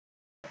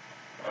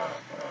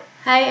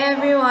Hi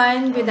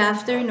everyone, good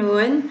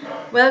afternoon.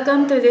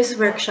 Welcome to this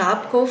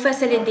workshop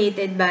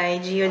co-facilitated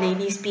by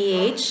GeoLadies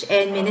PH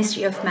and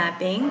Ministry of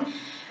Mapping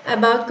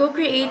about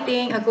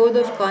co-creating a code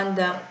of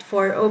conduct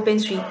for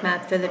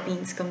OpenStreetMap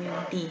Philippines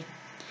community.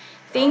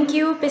 Thank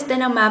you, Pista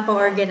ng Mapa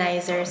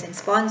organizers and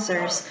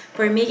sponsors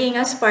for making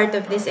us part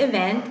of this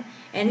event,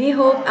 and we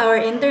hope our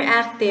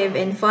interactive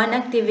and fun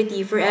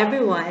activity for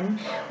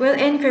everyone will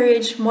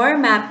encourage more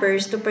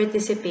mappers to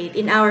participate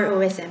in our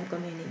OSM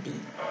community.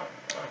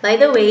 By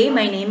the way,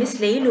 my name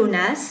is Lay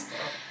Lunas.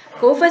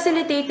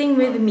 Co-facilitating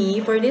with me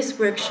for this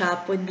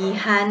workshop would be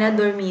Hannah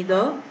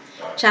Dormido,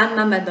 Cham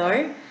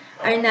Mamador,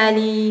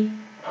 Arnali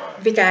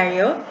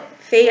Vicario,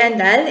 Faye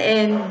Andal,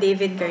 and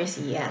David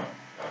Garcia.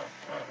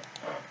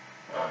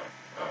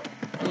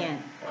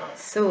 Yan.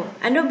 So,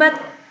 ano ba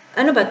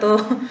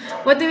to?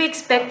 What do we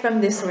expect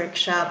from this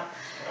workshop?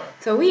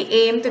 So we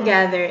aim to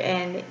gather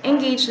and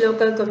engage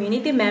local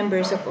community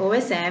members of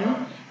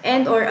OSM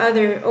and or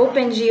other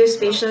open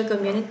geospatial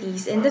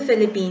communities in the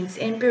Philippines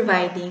in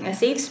providing a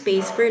safe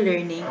space for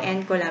learning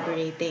and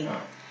collaborating.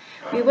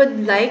 We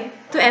would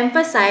like to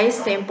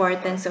emphasize the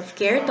importance of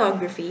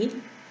cartography,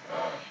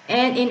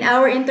 and in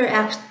our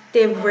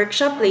interactive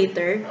workshop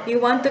later, we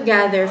want to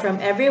gather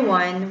from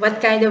everyone what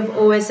kind of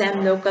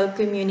OSM local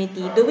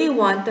community do we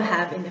want to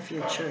have in the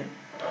future.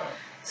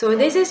 So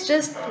this is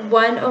just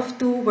one of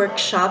two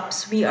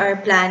workshops we are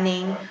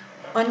planning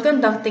on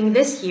conducting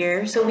this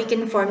year so we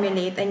can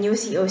formulate a new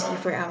COC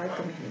for our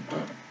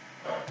community.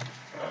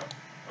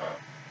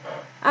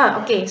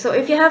 Okay. So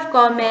if you have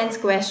comments,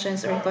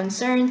 questions, or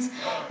concerns,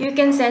 you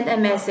can send a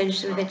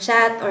message through the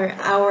chat or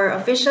our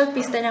official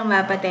Pista ng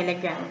Mapa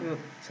Telegram group.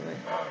 So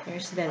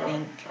here's the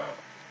link.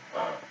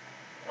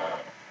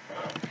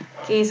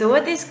 Okay, so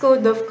what is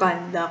Code of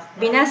Conduct?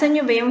 Binasa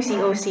nyo ba yung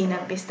COC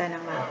ng Pista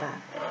ng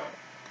Mapa?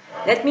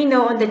 Let me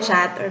know on the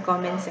chat or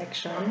comment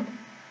section.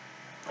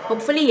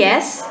 Hopefully,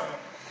 yes.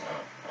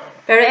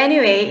 Pero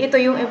anyway, ito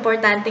yung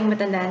importanteng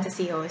matandaan sa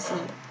COC.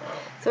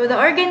 So the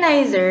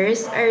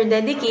organizers are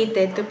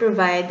dedicated to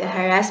provide a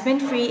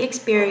harassment-free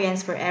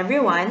experience for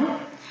everyone,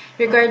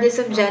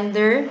 regardless of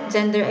gender,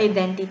 gender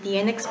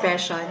identity and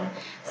expression,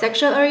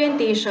 sexual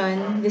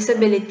orientation,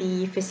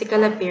 disability,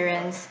 physical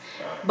appearance,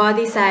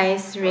 body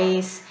size,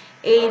 race,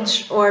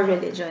 age, or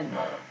religion.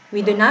 We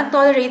do not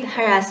tolerate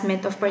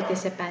harassment of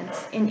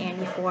participants in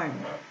any form.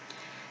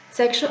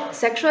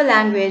 Sexual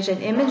language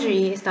and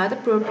imagery is not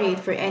appropriate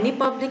for any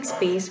public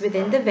space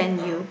within the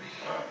venue,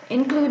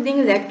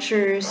 including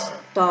lectures,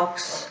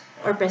 talks,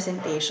 or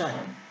presentation.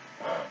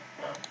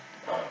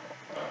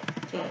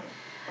 Okay.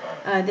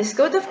 This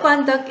code of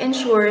conduct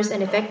ensures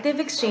an effective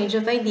exchange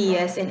of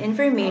ideas and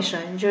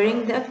information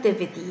during the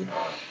activity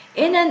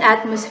in an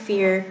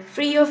atmosphere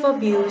free of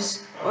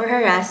abuse or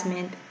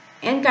harassment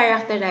and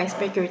characterized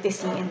by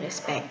courtesy and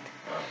respect.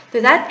 To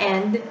that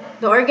end,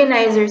 the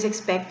organizers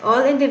expect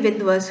all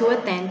individuals who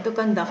attend to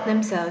conduct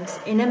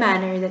themselves in a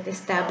manner that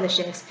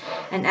establishes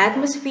an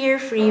atmosphere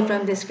free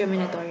from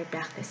discriminatory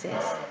practices.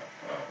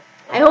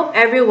 I hope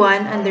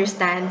everyone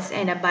understands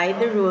and abide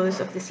the rules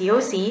of the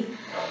COC.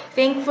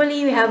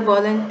 Thankfully, we have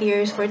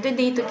volunteers for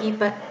today to keep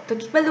a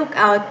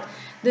lookout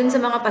dun sa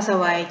mga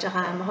pasaway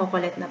tsaka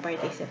makukulit na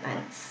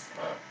participants.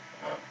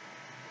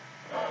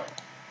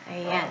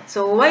 Ayan.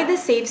 So, why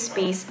does safe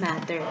space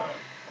matter?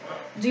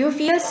 Do you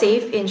feel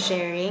safe in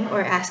sharing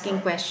or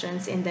asking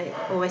questions in the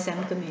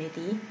OSM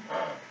community?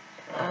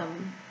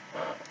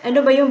 Ano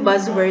ba yung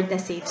buzzword na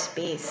safe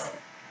space?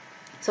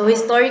 So,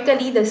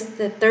 historically,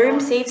 the term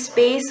safe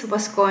space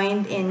was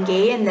coined in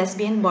gay and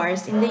lesbian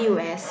bars in the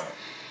US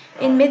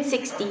in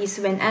mid-60s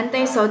when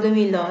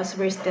anti-sodomy laws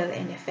were still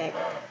in effect.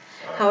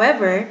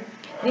 However,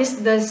 this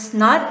does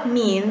not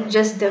mean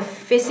just the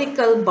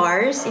physical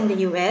bars in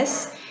the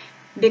US,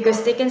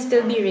 because they can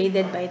still be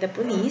raided by the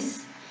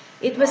police.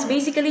 It was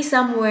basically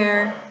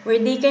somewhere where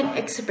they can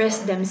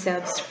express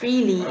themselves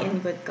freely in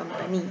good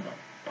company.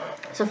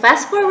 So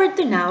fast forward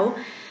to now,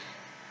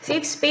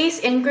 safe space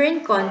in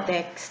current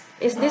context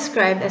is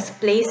described as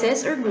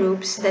places or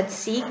groups that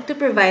seek to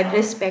provide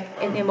respect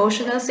and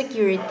emotional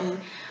security,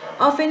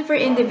 often for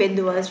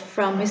individuals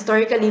from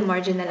historically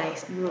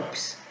marginalized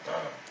groups.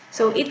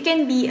 So it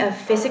can be a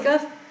physical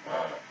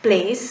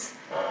place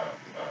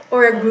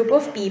or a group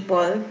of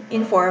people,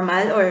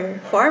 informal or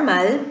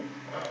formal,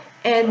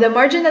 and the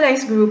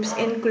marginalized groups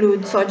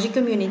include Soji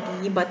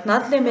community, but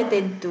not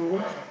limited to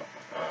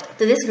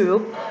this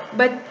group,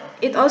 but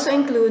it also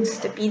includes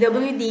the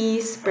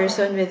PWDs,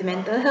 person with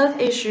mental health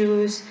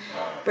issues,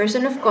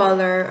 person of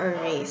color, or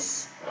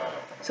race.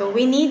 So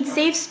we need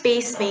safe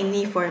space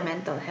mainly for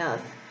mental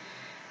health.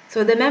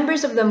 So the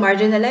members of the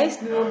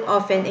marginalized group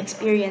often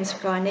experience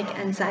chronic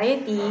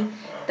anxiety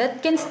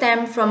that can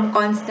stem from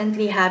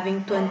constantly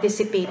having to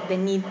anticipate the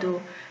need to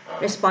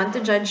respond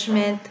to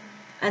judgment,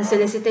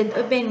 unsolicited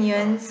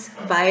opinions,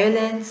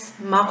 violence,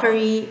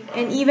 mockery,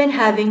 and even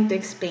having to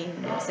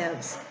explain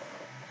themselves.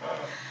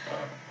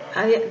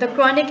 The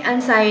chronic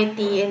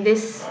anxiety in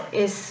this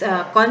is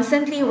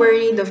constantly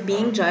worried of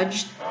being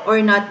judged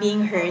or not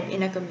being heard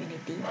in a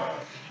community.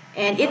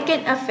 and it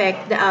can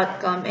affect the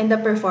outcome and the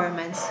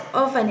performance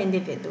of an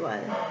individual.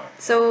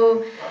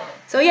 So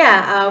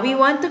yeah, we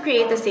want to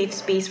create a safe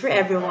space for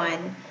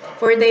everyone,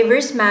 for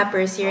diverse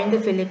mappers here in the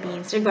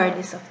Philippines,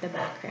 regardless of the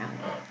background.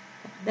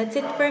 That's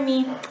it for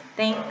me.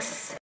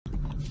 Thanks.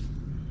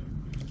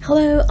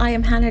 Hello, I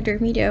am Hannah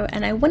Dermido,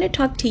 and I want to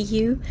talk to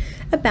you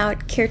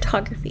about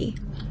cartography.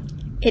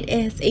 It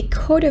is a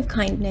code of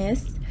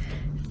kindness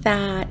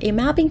that a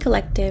mapping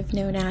collective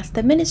known as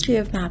the Ministry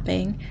of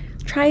Mapping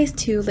tries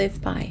to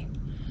live by.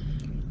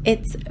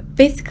 It's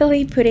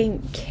basically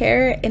putting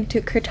care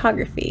into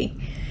cartography,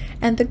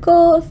 and the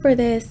goal for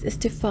this is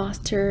to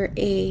foster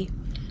a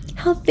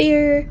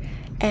healthier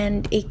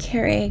and a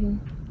caring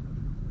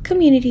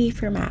community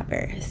for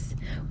mappers.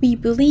 We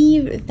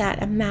believe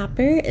that a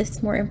mapper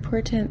is more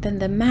important than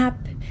the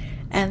map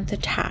and the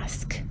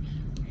task.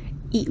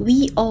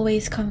 We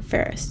always come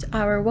first.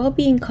 Our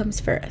well-being comes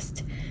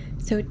first.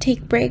 So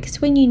take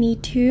breaks when you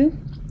need to.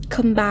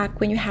 Come back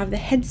when you have the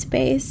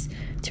headspace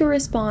to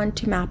respond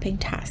to mapping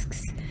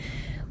tasks.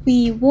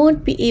 We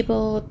won't be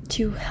able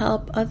to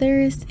help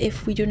others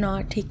if we do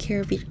not take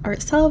care of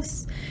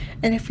ourselves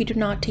and if we do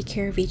not take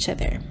care of each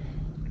other.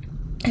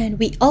 And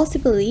we also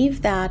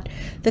believe that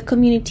the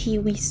community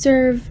we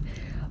serve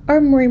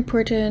are more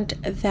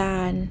important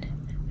than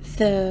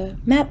the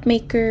map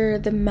maker,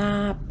 the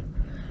map,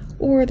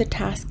 or the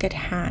task at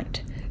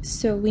hand.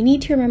 So we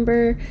need to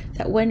remember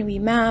that when we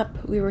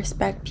map, we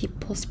respect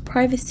people's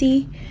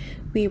privacy,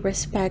 we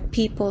respect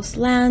people's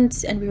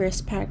lands, and we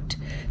respect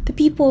the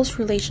people's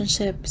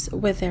relationships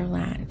with their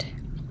land.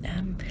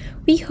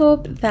 We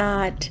hope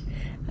that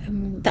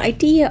the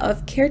idea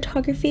of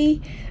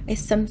cartography is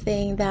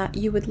something that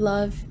you would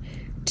love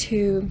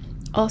to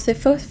also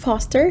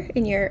foster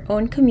in your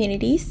own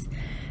communities.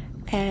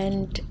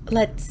 And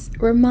let's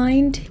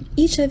remind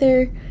each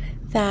other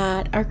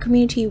that our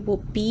community will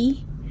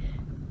be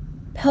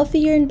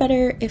healthier and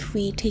better if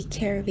we take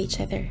care of each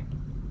other.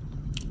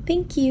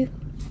 Thank you.